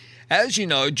As you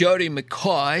know, Jodie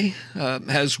Mackay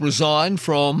has resigned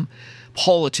from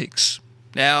politics.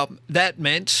 Now, that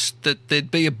meant that there'd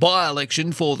be a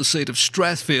by-election for the seat of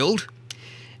Strathfield,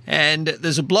 and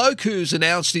there's a bloke who's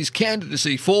announced his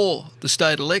candidacy for the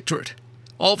state electorate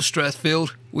of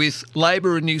Strathfield with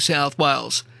Labor in New South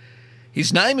Wales.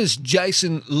 His name is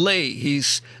Jason Lee.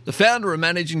 He's the founder and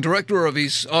managing director of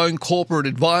his own corporate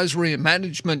advisory and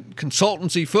management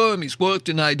consultancy firm. He's worked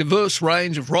in a diverse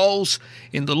range of roles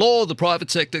in the law, the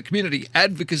private sector, community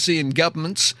advocacy and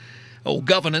governance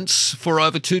for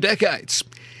over 2 decades.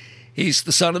 He's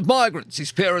the son of migrants.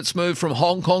 His parents moved from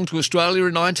Hong Kong to Australia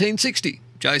in 1960.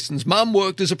 Jason's mum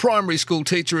worked as a primary school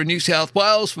teacher in New South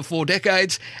Wales for 4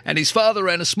 decades, and his father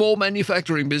ran a small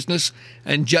manufacturing business,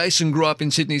 and Jason grew up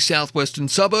in Sydney's southwestern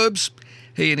suburbs.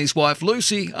 He and his wife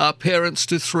Lucy are parents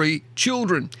to 3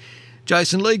 children.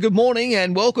 Jason Lee, good morning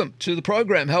and welcome to the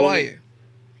program. How are you?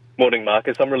 Morning,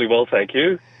 Marcus. I'm really well, thank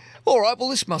you. All right, well,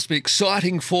 this must be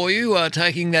exciting for you,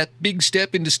 taking that big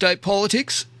step into state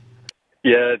politics.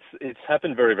 Yeah, it's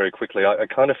happened very, very quickly. I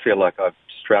kind of feel like I've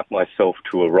strapped myself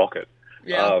to a rocket.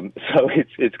 Yeah. So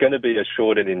it's going to be a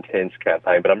short and intense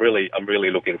campaign, but I'm really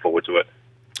looking forward to it.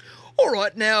 All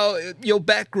right. Now, your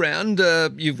background,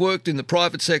 you've worked in the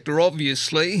private sector,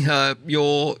 obviously.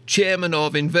 You're chairman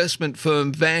of investment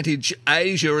firm Vantage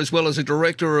Asia, as well as a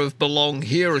director of Belong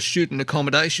Here, a student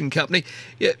accommodation company.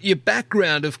 Your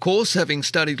background, of course, having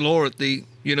studied law at the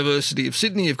University of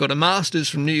Sydney, you've got a master's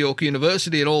from New York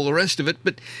University and all the rest of it.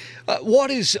 But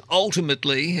what is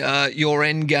ultimately your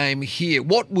end game here?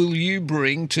 What will you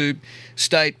bring to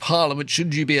state parliament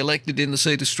should you be elected in the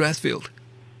seat of Strathfield?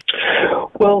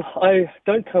 Well, I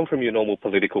don't come from your normal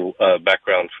political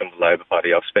background from the Labor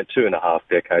Party. I've spent 2.5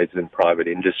 decades in private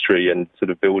industry and sort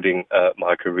of building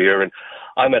my career. And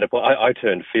I'm at a point, I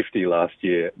turned 50 last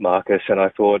year, Marcus, and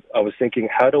I was thinking,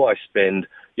 how do I spend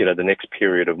the next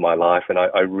period of my life? And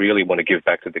I really want to give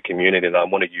back to the community, and I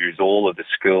want to use all of the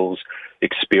skills,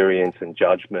 experience and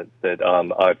judgment that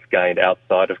I've gained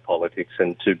outside of politics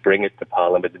and to bring it to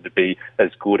Parliament and to be as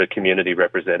good a community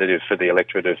representative for the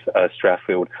electorate of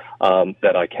Strathfield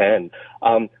that I can.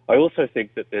 I also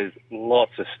think that there's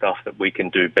lots of stuff that we can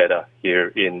do better here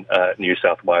in New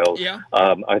South Wales. Yeah.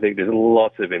 I think there's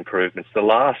lots of improvements. The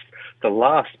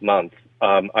last month,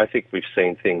 I think we've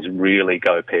seen things really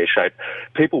go pear-shaped.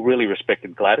 People really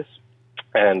respected Gladys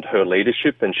and her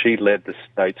leadership, and she led the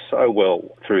state so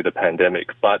well through the pandemic.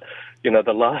 But,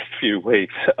 the last few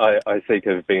weeks, I think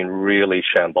have been really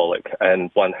shambolic, and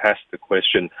one has to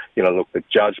question, the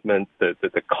judgment,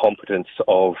 the competence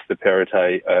of the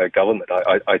Perrottet government.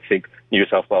 I think New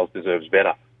South Wales deserves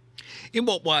better. In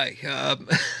what way?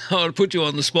 I'll put you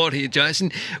on the spot here,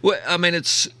 Jason. Well, I mean,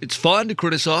 it's fine to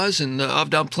criticise, and I've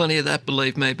done plenty of that,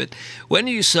 believe me. But when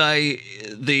you say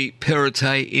the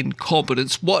Perrottet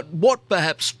incompetence, what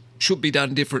perhaps should be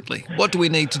done differently? What do we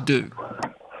need to do?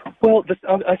 Well,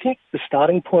 I think the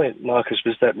starting point, Marcus,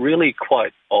 was that really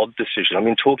quite odd decision. I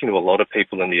mean, talking to a lot of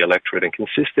people in the electorate, and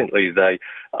consistently they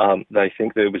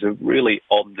think there was a really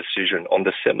odd decision on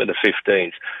December the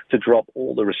 15th to drop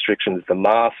all the restrictions, the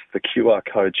masks, the QR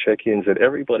code check-ins that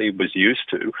everybody was used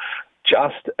to,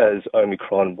 just as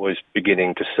Omicron was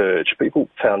beginning to surge. People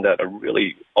found that a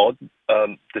really odd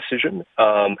decision,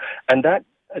 and that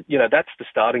that's the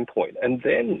starting point. And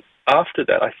then after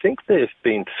that, I think there have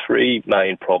been 3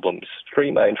 main problems,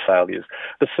 3 main failures.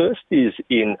 The first is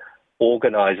in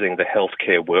organising the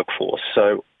healthcare workforce.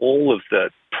 So all of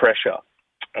the pressure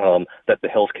that the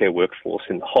healthcare workforce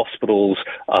in the hospitals,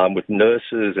 with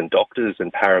nurses and doctors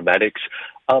and paramedics,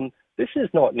 this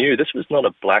is not new. This was not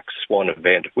a black swan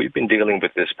event. We've been dealing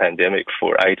with this pandemic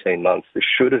for 18 months. This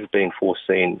should have been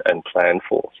foreseen and planned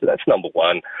for. So that's number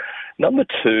one. Number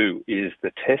 2 is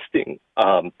the testing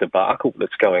debacle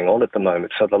that's going on at the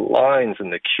moment. So the lines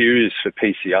and the queues for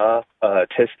PCR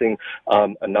testing,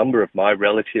 a number of my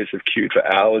relatives have queued for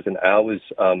hours and hours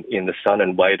in the sun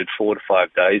and waited 4 to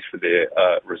 5 days for their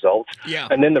results. Yeah.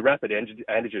 And then the rapid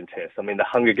antigen test. I mean, the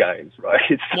Hunger Games,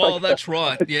 right? That's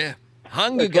right, yeah.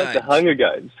 Hunger Games. Games. Like the Hunger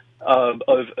Games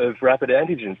of rapid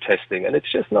antigen testing, and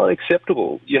it's just not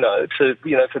acceptable,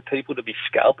 for people to be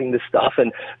scalping this stuff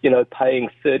and paying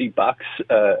 $30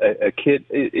 a kit.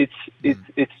 It's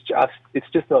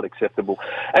just not acceptable.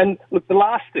 And look, the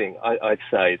last thing I'd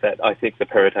say that I think the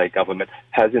Perrottet government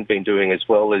hasn't been doing as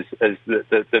well as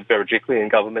the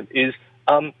Berejiklian government is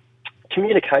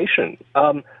communication.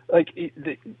 The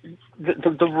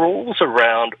rules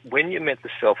around when you're meant to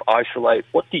self-isolate,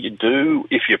 what do you do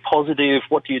if you're positive,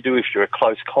 what do you do if you're a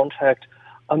close contact?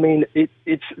 I mean,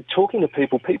 it's talking to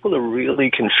people. People are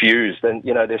really confused and,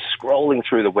 they're scrolling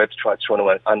through the websites trying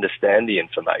to understand the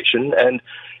information. And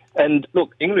And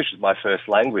look, English is my first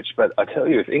language, but I tell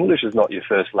you, if English is not your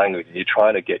first language and you're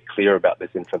trying to get clear about this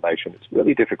information, it's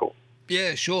really difficult.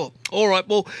 Yeah, sure. All right.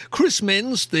 Well, Chris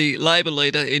Menz, the Labor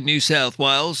leader in New South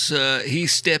Wales, he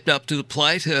stepped up to the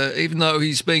plate, even though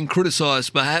he's been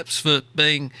criticised perhaps for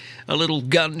being a little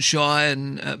gun shy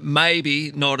and maybe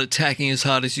not attacking as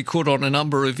hard as he could on a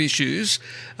number of issues.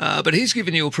 But he's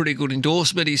given you a pretty good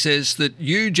endorsement. He says that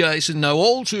you, Jason, know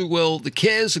all too well the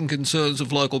cares and concerns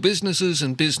of local businesses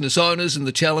and business owners and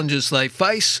the challenges they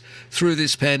face through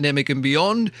this pandemic and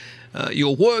beyond.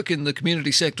 Your work in the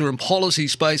community sector and policy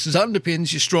spaces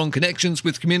underpins your strong connections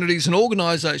with communities and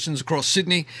organisations across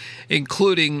Sydney,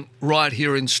 including right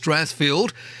here in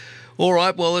Strathfield. All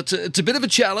right, well, it's a bit of a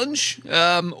challenge.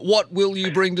 What will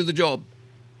you bring to the job?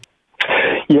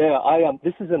 Yeah,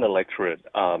 this is an electorate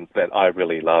that I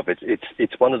really love.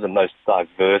 It's one of the most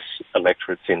diverse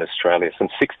electorates in Australia. Some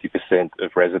 60%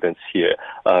 of residents here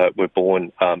were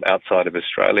born outside of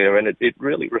Australia, and it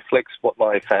really reflects what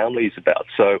my family is about.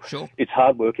 So Sure. It's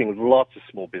hardworking with lots of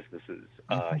small businesses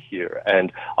here,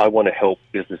 and I want to help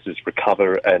businesses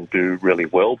recover and do really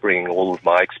well, bringing all of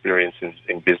my experience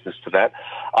in business to that.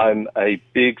 I'm a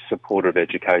big supporter of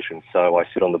education, so I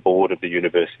sit on the board of the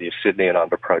University of Sydney, and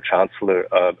I'm a pro-chancellor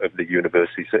of the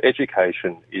university. So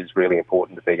education is really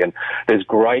important to me. And there's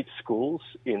great schools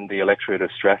in the electorate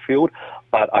of Strathfield,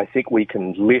 but I think we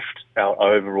can lift our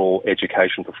overall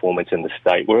education performance in the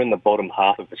state. We're in the bottom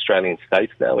half of Australian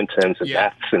states now in terms of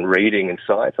maths and reading and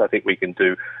science. I think we can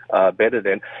do better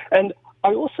then. And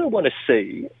I also want to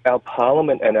see our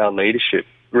parliament and our leadership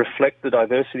reflect the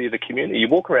diversity of the community. You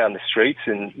walk around the streets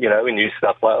in New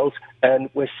South Wales, and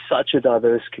we're such a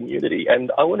diverse community.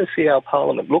 And I want to see our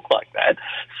parliament look like that,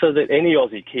 so that any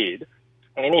Aussie kid,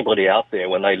 anybody out there,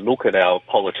 when they look at our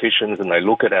politicians and they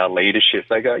look at our leadership,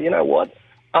 they go, you know what?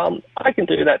 I can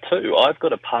do that too. I've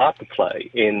got a part to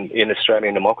play in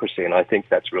Australian democracy, and I think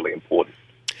that's really important.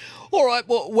 All right,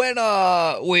 well, when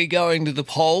are we going to the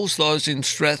polls, those in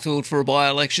Strathfield, for a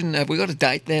by-election? Have we got a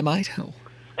date there, mate?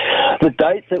 The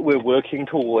date that we're working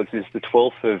towards is the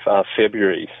 12th of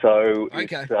February, so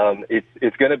Okay.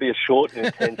 it's going to be a short and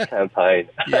intense campaign.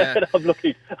 Yeah.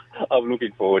 I'm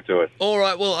looking forward to it. All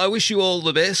right, well, I wish you all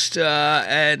the best,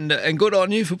 and good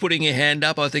on you for putting your hand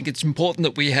up. I think it's important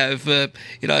that we have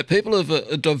people of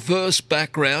a diverse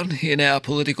background in our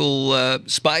political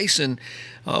space, and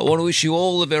I want to wish you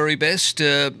all the very best.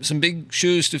 Some big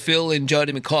shoes to fill in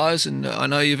Jodie Mackay's, and I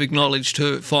know you've acknowledged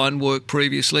her fine work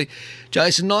previously.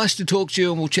 Jason, nice to talk to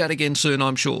you, and we'll chat again soon,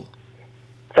 I'm sure.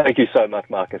 Thank you so much,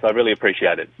 Marcus. I really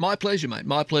appreciate it. My pleasure, mate.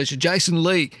 My pleasure. Jason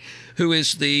Lee, who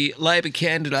is the Labor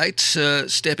candidate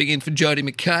stepping in for Jodie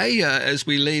Mackay as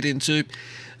we lead into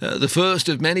the first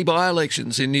of many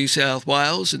by-elections in New South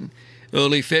Wales, and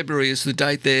early February is the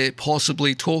date they're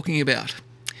possibly talking about.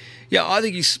 Yeah, I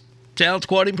think he sounds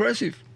quite impressive.